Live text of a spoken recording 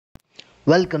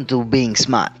Welcome to Being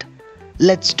Smart.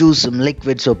 Let's do some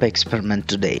liquid soap experiment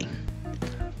today.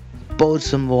 Pour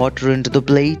some water into the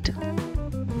plate.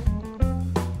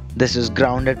 This is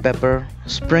grounded pepper.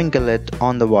 Sprinkle it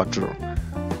on the water.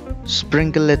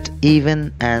 Sprinkle it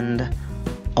even and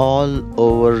all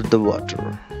over the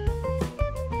water.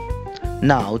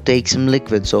 Now take some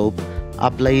liquid soap,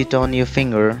 apply it on your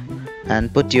finger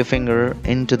and put your finger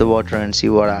into the water and see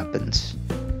what happens.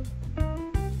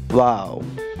 Wow,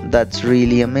 that's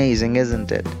really amazing,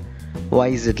 isn't it? Why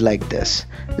is it like this?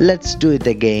 Let's do it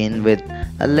again with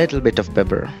a little bit of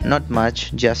pepper. Not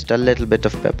much, just a little bit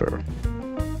of pepper.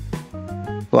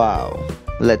 Wow,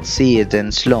 let's see it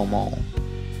in slow-mo.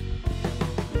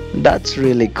 That's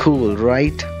really cool,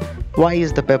 right? Why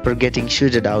is the pepper getting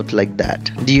shooted out like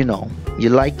that? Do you know? You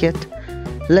like it?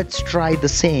 Let's try the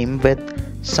same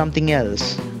with something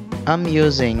else. I'm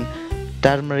using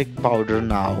turmeric powder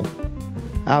now.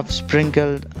 I've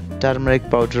sprinkled turmeric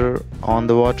powder on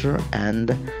the water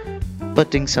and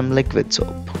putting some liquid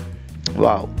soap.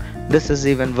 Wow, this is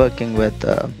even working with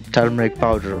turmeric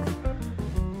powder.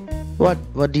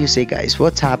 What do you say, guys?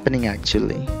 What's happening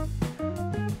actually?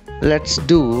 Let's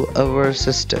do a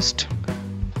versus test.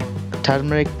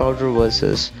 Turmeric powder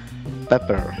versus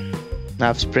pepper.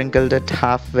 I've sprinkled it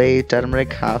halfway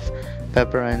turmeric, half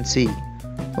pepper, and see.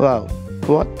 Wow,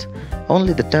 what?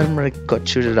 Only the turmeric got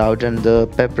shooted out and the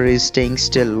pepper is staying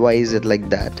still. Why is it like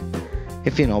that?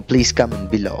 If you know, please comment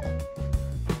below.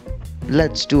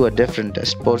 Let's do a different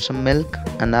test. Pour some milk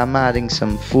and I'm adding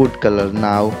some food color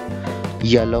now.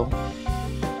 Yellow,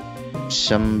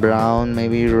 some brown,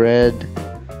 maybe red,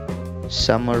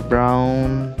 some are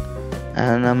brown,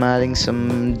 and I'm adding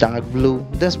some dark blue.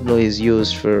 This blue is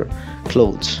used for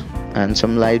clothes, and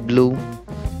some light blue,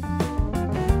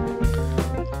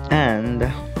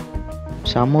 and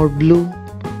some more blue,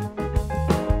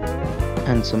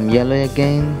 and some yellow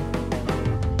again.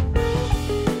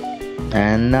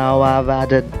 And now I've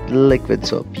added liquid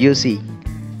soap. You see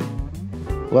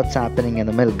what's happening in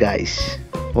the milk, guys.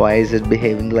 Why is it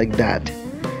behaving like that?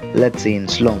 Let's see in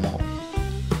slow-mo.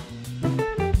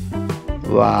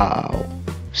 Wow,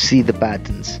 see the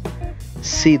patterns,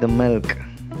 see the milk,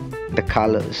 the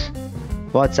colors.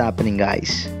 What's happening,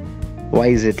 guys? Why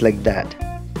is it like that?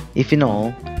 If you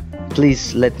know,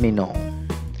 please let me know.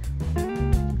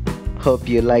 Hope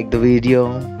you like the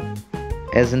video.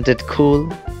 Isn't it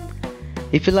cool?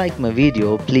 If you like my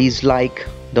video, please like,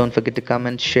 don't forget to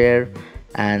comment, share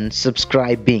and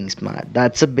subscribe. Being Smart.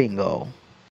 That's a bingo.